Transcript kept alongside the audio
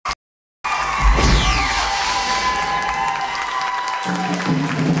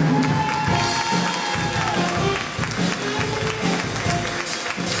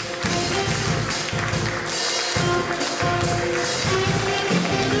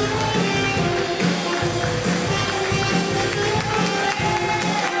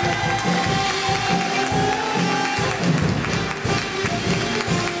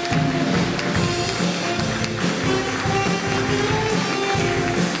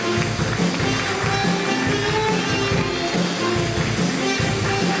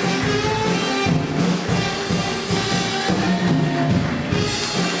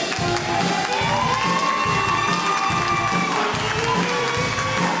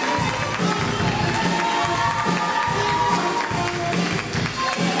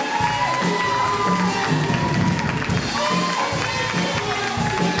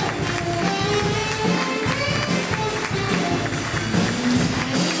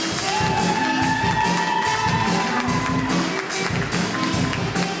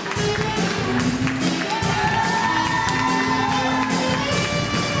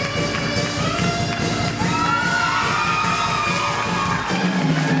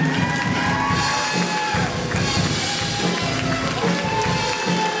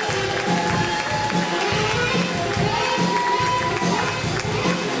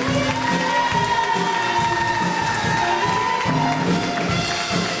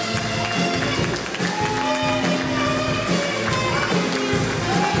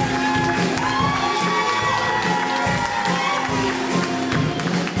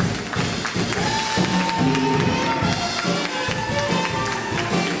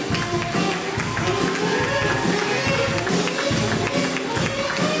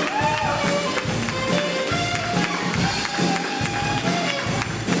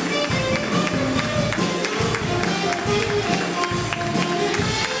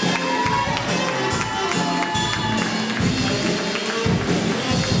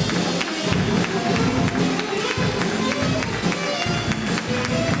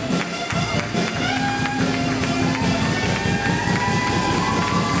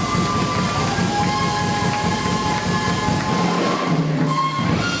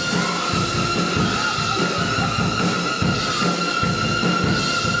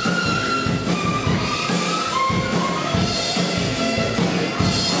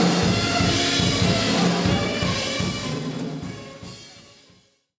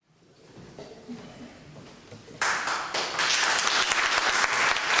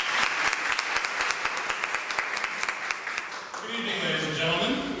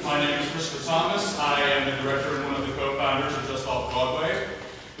Thomas. I am the director and one of the co-founders of Just Off Broadway.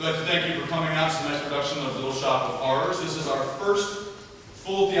 We'd like to thank you for coming out to tonight's production of Little Shop of Horrors. This is our first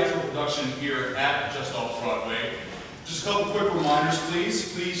full theatrical production here at Just Off Broadway. Just a couple quick reminders,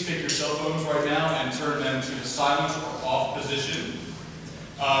 please. Please take your cell phones right now and turn them to the silent or off position.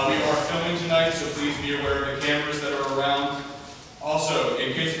 We are filming tonight, so please be aware of the cameras that are around. Also,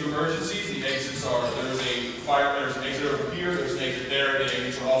 in case of emergencies, the exits are, there's an exit over here, there's an exit there, the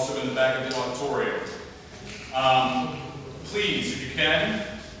exits are also in the back of the auditorium. Please, if you can,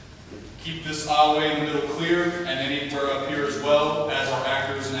 keep this aisleway in the middle clear, and anywhere up here as well, as our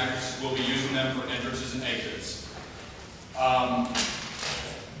actors and actresses will be using them for entrances and exits.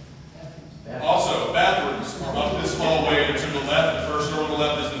 Also, bathrooms are up this hallway and to the left. The first door on the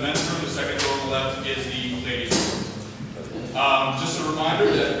left is the men's room, the second door on the left is the ladies' room. Just a reminder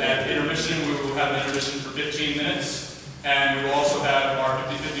that at intermission, we will have an intermission for 15 minutes, and we will also have our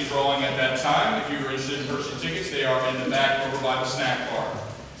 50-50 drawing at that time. If you are interested in purchasing tickets, they are in the back over by the snack bar.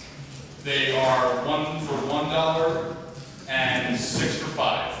 They are one for $1 and 6 for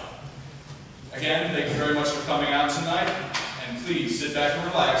 $5. Again, thank you very much for coming out tonight, and please sit back and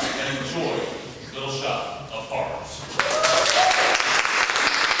relax and enjoy Little Shop of Horrors.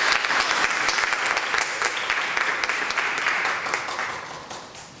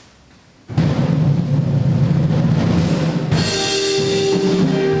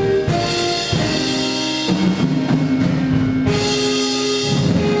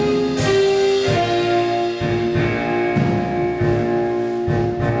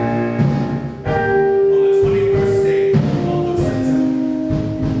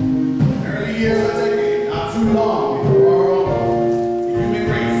 Years, a decade, not too long before our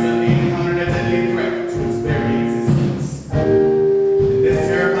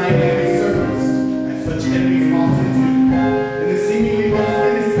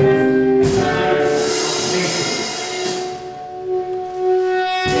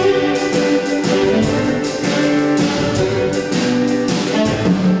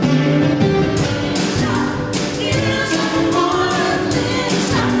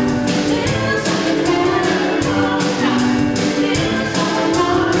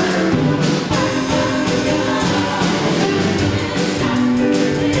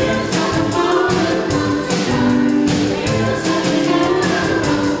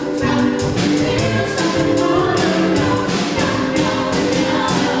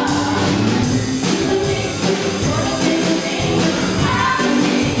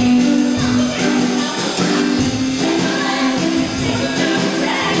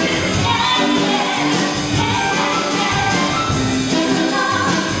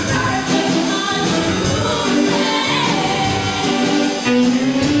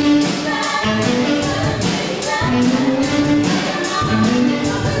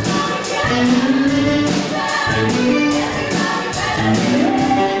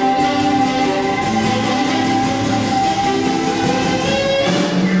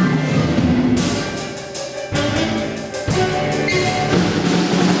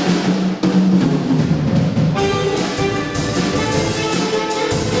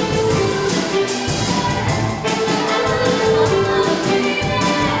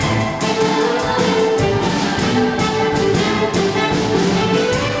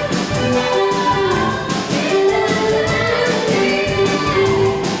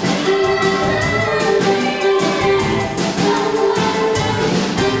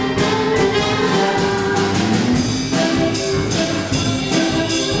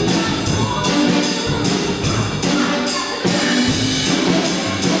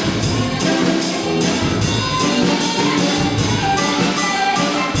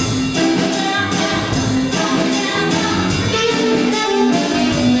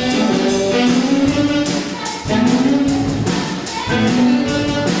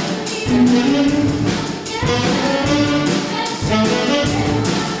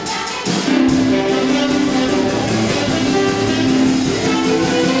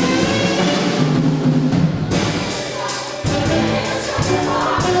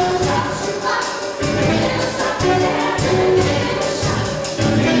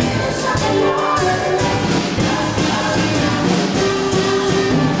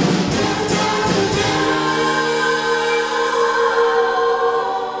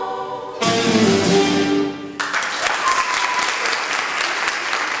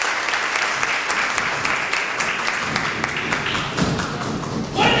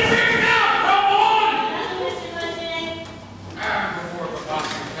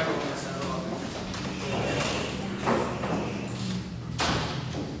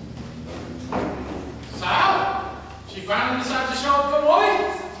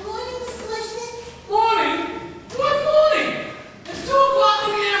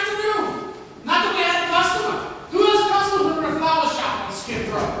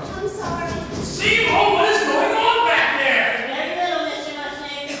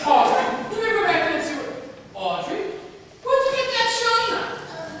Audrey, let me go back there and see what... Audrey? Where'd you get that China?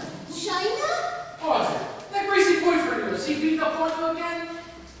 China? Audrey, that crazy boyfriend of yours, he beat up on you again?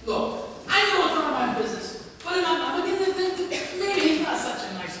 Look, I know it's none of my business, but I'm beginning to think that maybe he's not such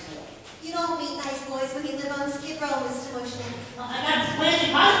a nice boy. You don't meet nice boys when you live on Skid Row, Mr. Mushnick. Well, I got this place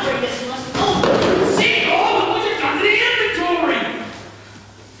in my story this month. Oh, See, all the ones you've done to the inventory!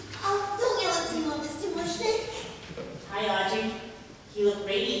 Oh, don't yell at Timo, Mr. Mushnick. hi, Audrey. You look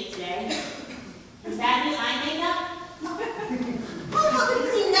radiant today. Is that new eye makeup? I'll help you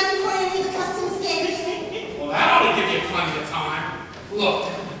clean it up before any of the customers get here. Well, that ought to give you plenty of time.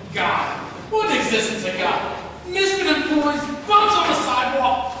 Look, God, what existence I got? Misfit employees, bumps on the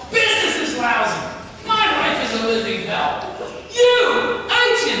sidewalk, business is lousy. My life is a living hell. You,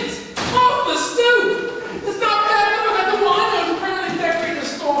 urchins, off the stoop. It's not bad enough I got the wine and permanently decorate the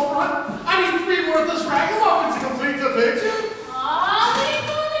storefront. I need 3 worthless ragamuffins to complete the picture. Aw, what are you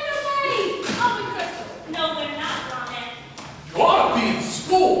fooling away? Oh, and Crystal. No, we're not, Ronette. You ought to be in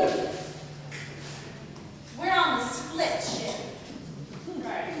school. We're on the split shift.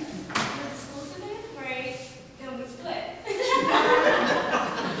 Right. When the school's in 8th grade, then we split.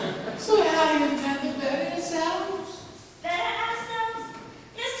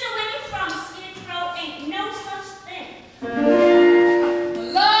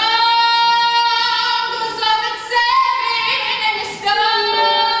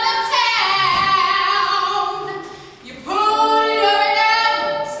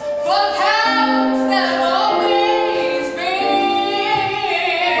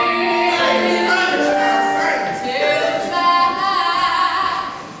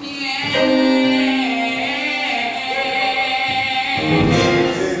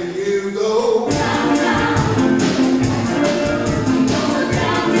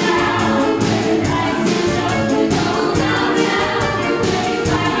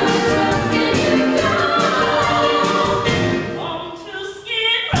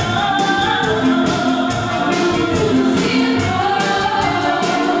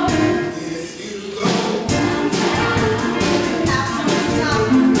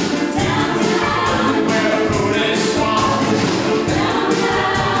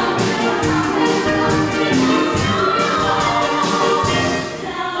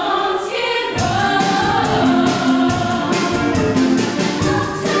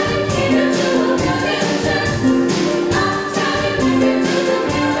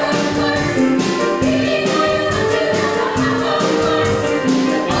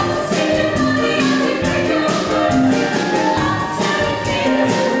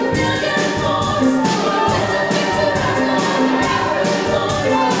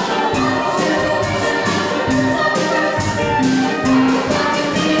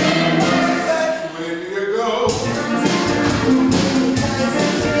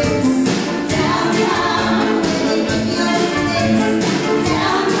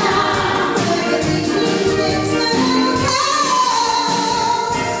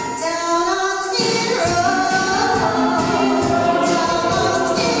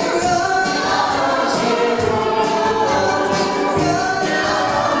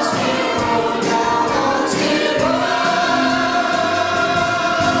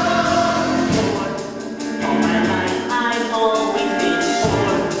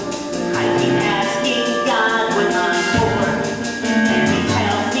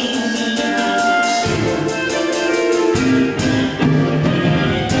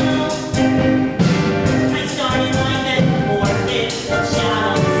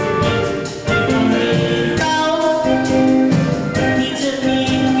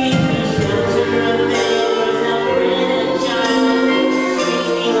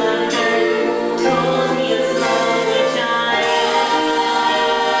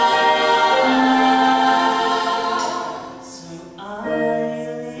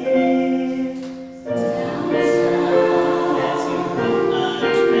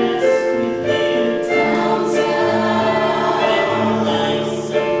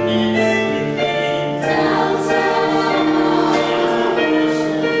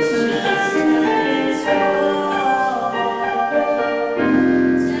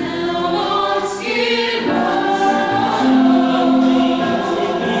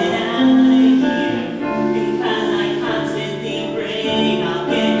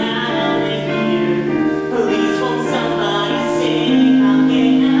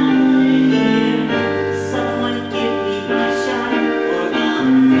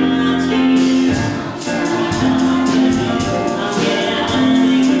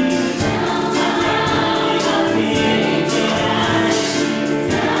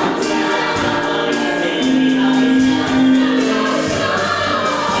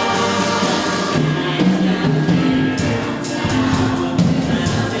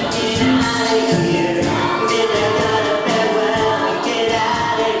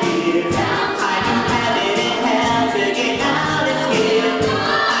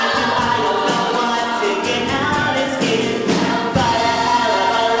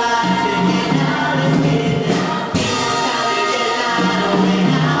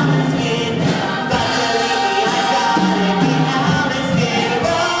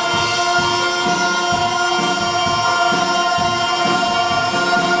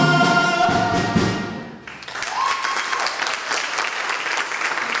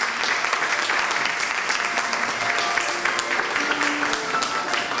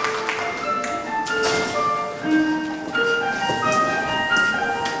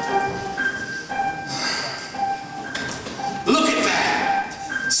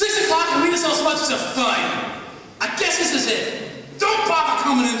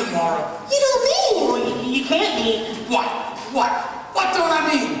 tomorrow. You don't mean? Well, you can't be. What? What don't I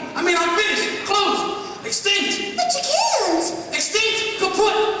mean? I mean, I'm finished, closed, extinct. But you can't. Extinct,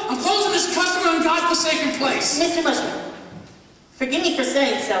 kaput. I'm closing this customer in godforsaken place. Mr. Mushman, forgive me for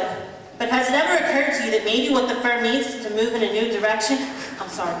saying so, but has it ever occurred to you that maybe what the firm needs is to move in a new direction? I'm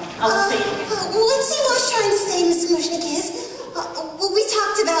sorry, I won't say it again. What Seymour's trying to say, Mr. Mushnick, is, well, we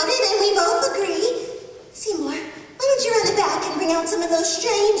talked about it and we both agree. Seymour, why don't you run it back and bring out some of those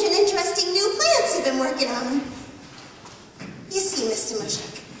strange and interesting new plants you've been working on? You see, Mr.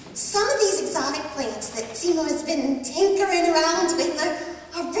 Mushnick, some of these exotic plants that Seymour has been tinkering around with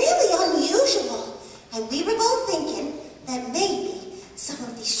are really unusual. And we were both thinking that maybe some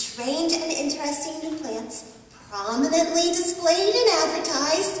of these strange and interesting new plants, prominently displayed and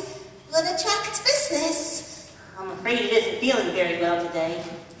advertised, would attract business. I'm afraid it isn't feeling very well today.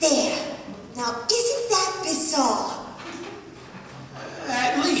 There. Now, isn't that bizarre?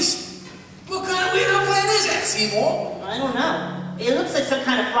 At least. What kind of weirdo plant is that, Seymour? I don't know. It looks like some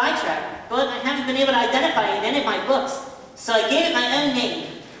kind of fly trap, but I haven't been able to identify it in any of my books, so I gave it my own name.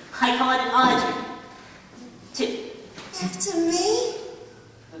 I call it Audrey. After me?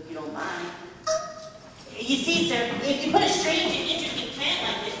 Hope you don't mind. You see, sir, if you put a strange and interesting plant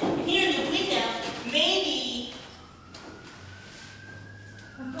like this here in the window, maybe...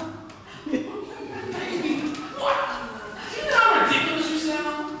 What? You know how ridiculous you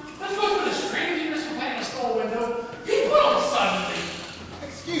sound? Let's go for the strangeness of playing a store window. People don't suddenly.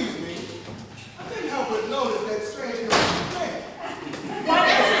 Excuse me. I couldn't help but notice that strange and interesting plant. What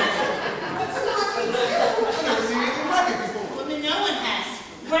is it? I've never seen anything like it before. Well, then no one has.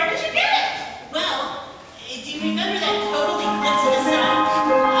 Where did you get it? Well, do you remember that total eclipse of the sun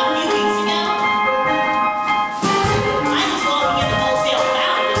a few weeks ago? I was walking in the wholesale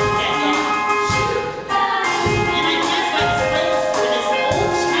flower business that day. And I passed by this place with this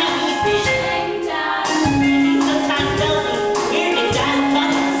old Chinese man. And he sometimes tells me weird exotic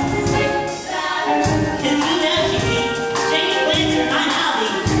colors. Because he knows, you see, strange plants are my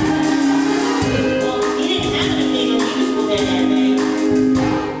hobby. Well, he didn't have anything unusual there that day.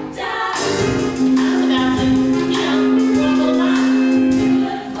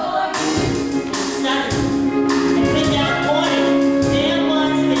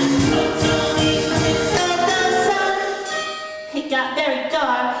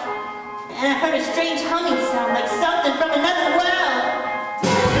 And I heard a strange humming sound like something from another world.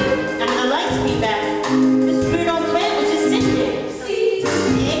 And when the lights came back, this weird old plant was just sitting there.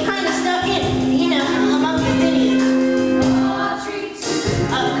 It kind of stuck in, you know, among the zinnias.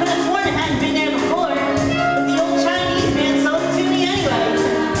 Could have sworn it hadn't been there before, but the old Chinese man sold it to me anyway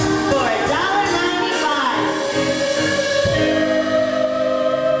for $1.95.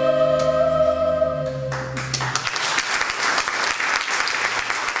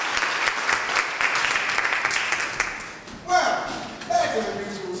 Wow, that's an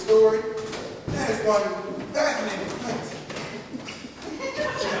unusual story. That is one fascinating plant.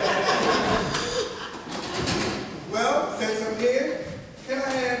 Well, since I'm here, can I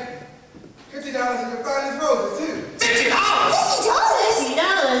have $50 in your finest roses, too? $50? $50?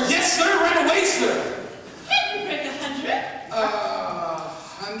 $50. Yes, sir. Right away, sir. Can you break 100?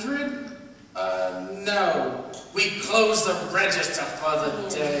 100? No. We closed the register for the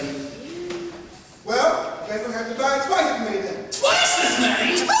day. Well, I guess we'll have to buy twice as many then. Twice as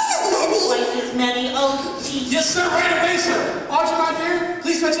many? Twice as many? Twice as many. Oh, geez. Yes, sir. Right away, sir. Audrey, my dear,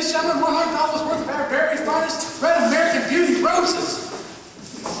 please fetch this gentleman $100 worth of our very finest red American Beauty roses.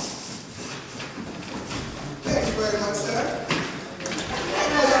 Thank you very much, sir.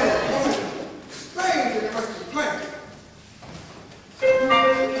 That is one strange and interesting plant.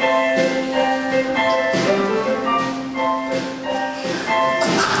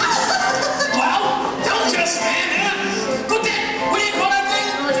 Well, don't just stand there. Put that, what do you call that thing?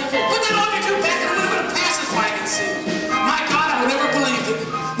 Put that on your two back and a little bit of passes by I can see. My God, I would never believed it.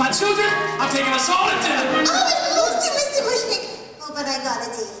 My children, I'm taking us all to dinner. I would love to, Mr. Mushnick. Oh, but I gotta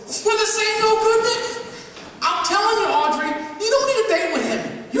date. Well, this ain't no good, Nick. I'm telling you, Audrey, you don't need a date with him.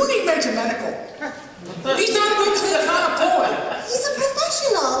 You need major medical. He's not a good, clean kind of boy. He's a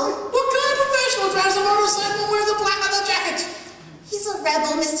professional. What kind of professional drives a motorcycle and wears a black leather jacket? He's a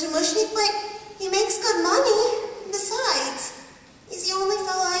rebel, Mr. Mushnick, but he makes good money. Besides, he's the only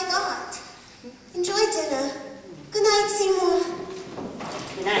fellow I got. Enjoy dinner. Good night, Seymour.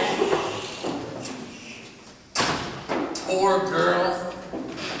 Good night. Poor girl.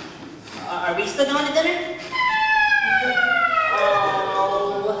 Are we still going to dinner?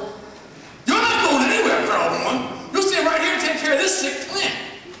 Oh. You're not going anywhere, girl woman. You'll stay right here and take care of this sick plant.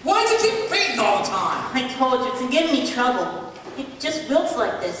 Why do you keep painting all the time? I told you, it's giving me trouble. It just wilts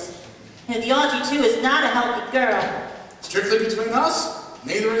like this. And the Audrey 2 is not a healthy girl. Strictly between us,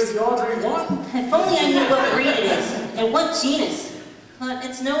 neither is the Audrey 1. If only I knew what breed it is, and what genus. But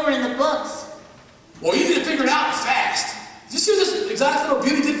it's nowhere in the books. Well, you need to figure it out fast. Did you see what this exotic little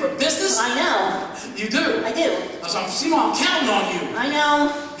beauty did for business? I know. You do? I do. So see, I'm counting on you. I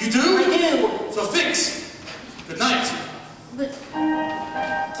know. You do? I do. So fix. Good night. But...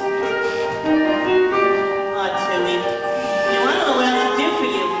 Tilly. Now, I don't know what else to do for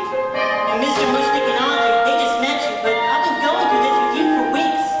you. And Mr. Mushnick and Audrey, they just met you, but I've been going through this with you for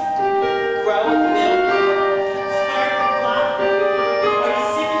weeks. Grow, build, start, flop. Are you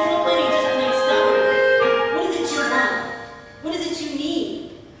sick of little Lenny just plain stubborn? What is it you want? What is it you need?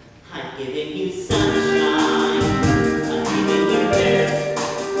 I've given you sunshine. I've given you dirt.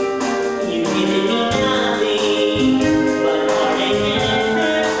 You've given me nothing but heartache and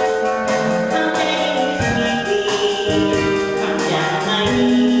hurt. I'm begging you sweetly, come down on my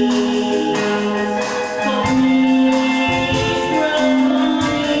knees. Oh, please grow for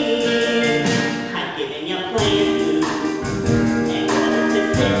me. I've given you plain food and water to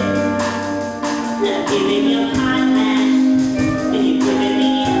sip. I've given you hot match, and you've given me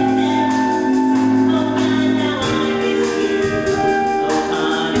incense. Oh God, now I miss you. Oh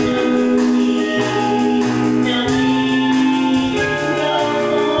honey, now please go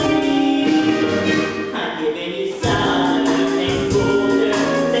for me. I've given you summer and colder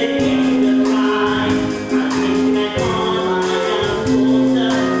to get the pride. I've taken back all my school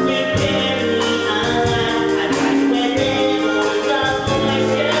stuff. You've given me a life. I've tried to wear devils of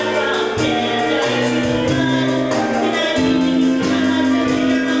moisture from desert to mud. And I've given you so much of it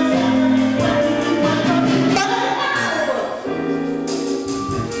myself. What do you want from me?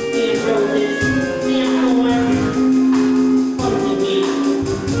 Dear roses, dear thorns, what do you need?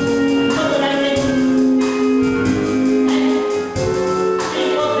 What would I do? Hey,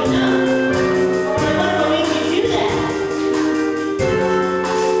 you open up. What will make you do that? You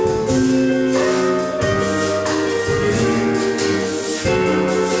never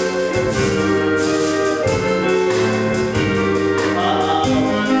make me do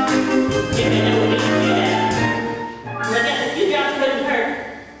that. I guess a few drops couldn't hurt.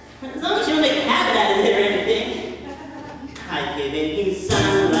 As long as you don't make a habit out of it or anything. I've given you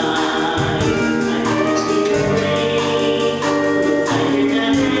sunlight. I've given you rain. Looks like you're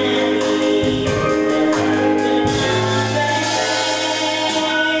not happy. Let's have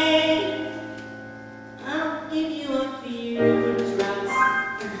another day. I'll give you a few drops.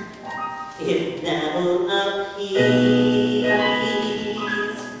 If that will appease.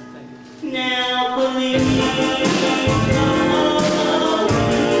 Now please,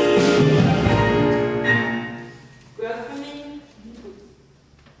 grow for me.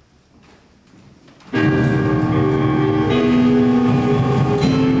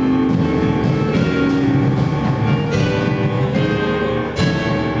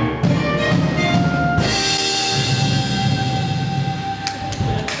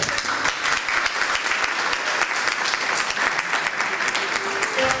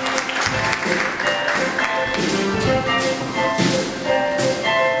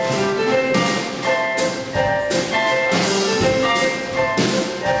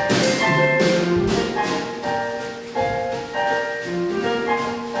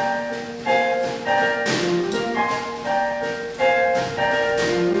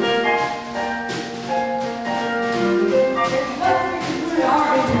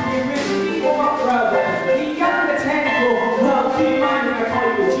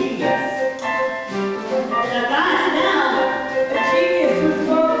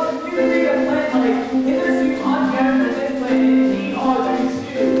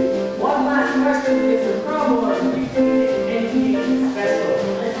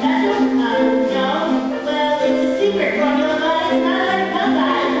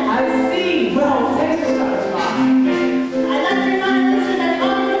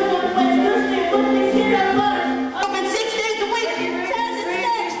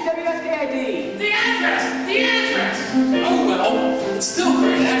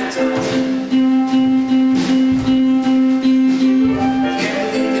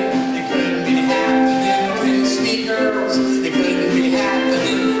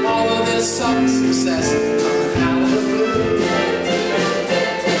 Success.